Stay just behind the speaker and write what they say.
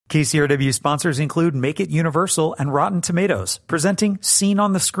KCRW sponsors include Make It Universal and Rotten Tomatoes, presenting Scene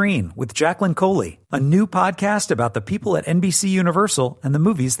on the Screen with Jacqueline Coley, a new podcast about the people at NBC Universal and the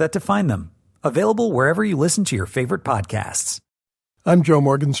movies that define them. Available wherever you listen to your favorite podcasts. I'm Joe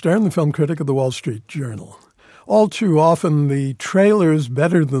Morgenstern, the film critic of the Wall Street Journal. All too often, the trailer's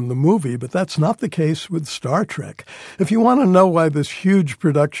better than the movie, but that's not the case with Star Trek. If you want to know why this huge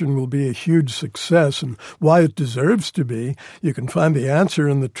production will be a huge success and why it deserves to be, you can find the answer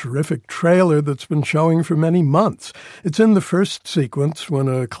in the terrific trailer that's been showing for many months. It's in the first sequence when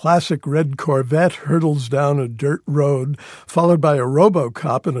a classic red Corvette hurtles down a dirt road, followed by a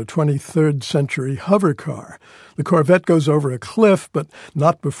RoboCop in a 23rd century hover car. The Corvette goes over a cliff, but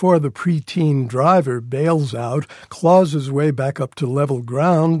not before the preteen driver bails out, claws his way back up to level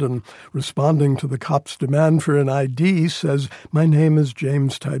ground, and, responding to the cop's demand for an ID, says, "My name is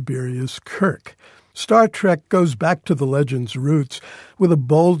James Tiberius Kirk." Star Trek goes back to the legend's roots with a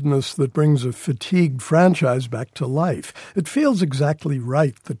boldness that brings a fatigued franchise back to life. It feels exactly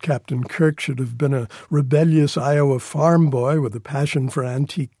right that Captain Kirk should have been a rebellious Iowa farm boy with a passion for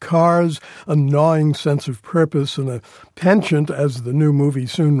antique cars, a gnawing sense of purpose, and a penchant, as the new movie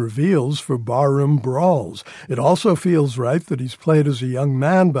soon reveals, for barroom brawls. It also feels right that he's played as a young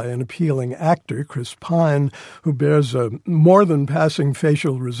man by an appealing actor, Chris Pine, who bears a more than passing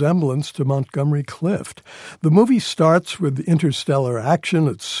facial resemblance to Montgomery Clift. The movie starts with interstellar action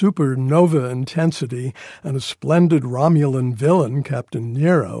at supernova intensity and a splendid Romulan villain, Captain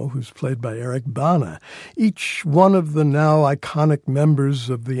Nero, who's played by Eric Bana. Each one of the now iconic members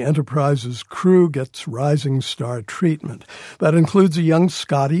of the Enterprise's crew gets rising star treatment. That includes a young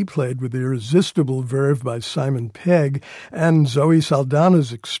Scotty, played with irresistible verve by Simon Pegg, and Zoe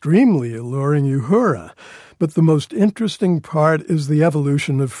Saldana's extremely alluring Uhura. But the most interesting part is the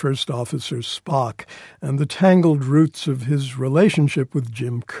evolution of First Officer Spock and the tangled roots of his relationship with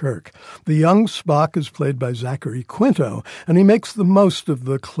Jim Kirk. The young Spock is played by Zachary Quinto, and he makes the most of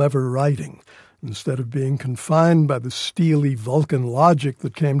the clever writing. Instead of being confined by the steely Vulcan logic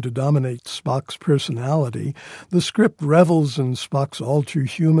that came to dominate Spock's personality, the script revels in Spock's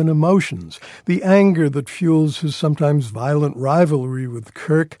all-too-human emotions, the anger that fuels his sometimes violent rivalry with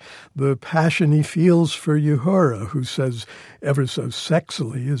Kirk, the passion he feels for Uhura, who says, ever so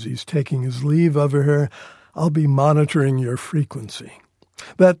sexily as he's taking his leave of her, "I'll be monitoring your frequency."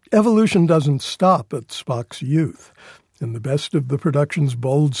 That evolution doesn't stop at Spock's youth. In the best of the production's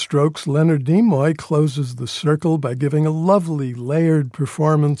bold strokes, Leonard Nimoy closes the circle by giving a lovely, layered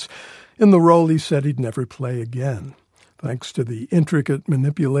performance in the role he said he'd never play again. Thanks to the intricate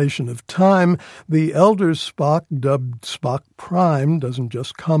manipulation of time, the elder Spock, dubbed Spock Prime, doesn't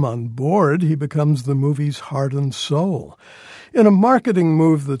just come on board, he becomes the movie's heart and soul. In a marketing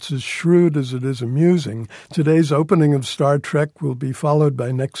move that's as shrewd as it is amusing, today's opening of Star Trek will be followed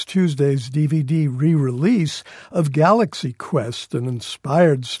by next Tuesday's DVD re-release of Qalaxy Quest, an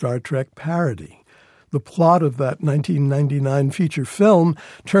inspired Star Trek parody. The plot of that 1999 feature film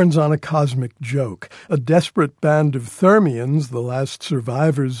turns on a cosmic joke. A desperate band of Thermians, the last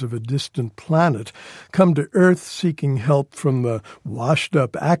survivors of a distant planet, come to Earth seeking help from the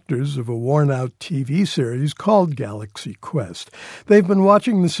washed-up actors of a worn-out TV series called Qalaxy Quest. They've been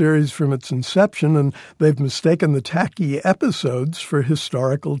watching the series from its inception, and they've mistaken the tacky episodes for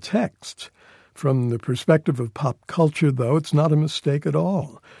historical texts. From the perspective of pop culture, though, it's not a mistake at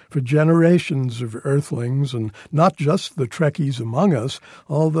all. For generations of Earthlings, and not just the Trekkies among us,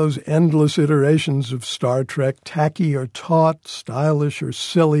 all those endless iterations of Star Trek, tacky or taut, stylish or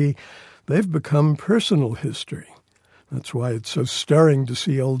silly, they've become personal history. That's why it's so stirring to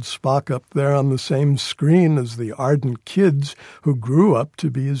see old Spock up there on the same screen as the ardent kids who grew up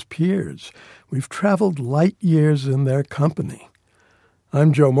to be his peers. We've traveled light years in their company.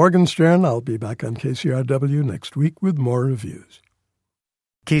 I'm Joe Morgenstern. I'll be back on KCRW next week with more reviews.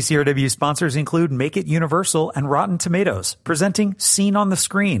 KCRW sponsors include Make It Universal and Rotten Tomatoes, presenting Scene on the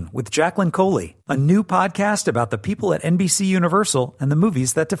Screen with Jacqueline Coley, a new podcast about the people at NBC Universal and the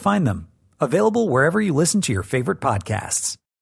movies that define them. Available wherever you listen to your favorite podcasts.